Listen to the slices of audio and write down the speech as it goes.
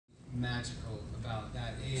magical about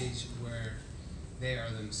that age where they are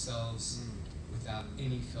themselves without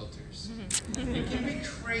any filters. It can be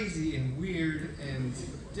crazy and weird and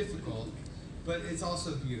difficult, but it's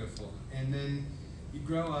also beautiful. And then you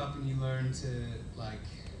grow up and you learn to, like,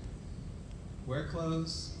 wear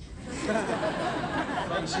clothes,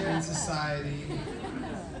 function in society,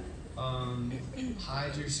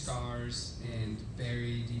 hide your scars, and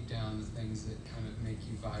bury deep down the things that kind of make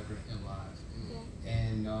you vibrant and alive.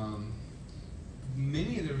 And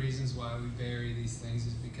many of the reasons why we bury these things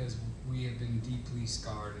is because we have been deeply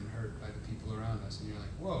scarred and hurt by the people around us. And you're like,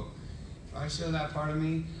 whoa, if I show that part of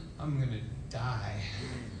me, I'm gonna die.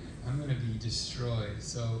 I'm gonna be destroyed.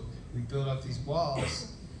 So we build up these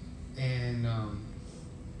walls and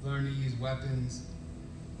learn to use weapons.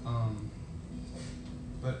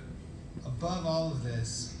 But above all of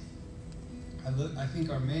this, I think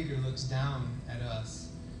our Maker looks down at us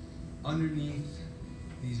underneath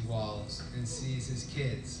these walls and sees his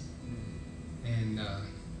kids. And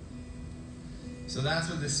so that's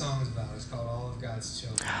what this song is about. It's called All of God's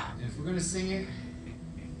Children. And if we're going to sing it,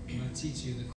 I'm going to teach you the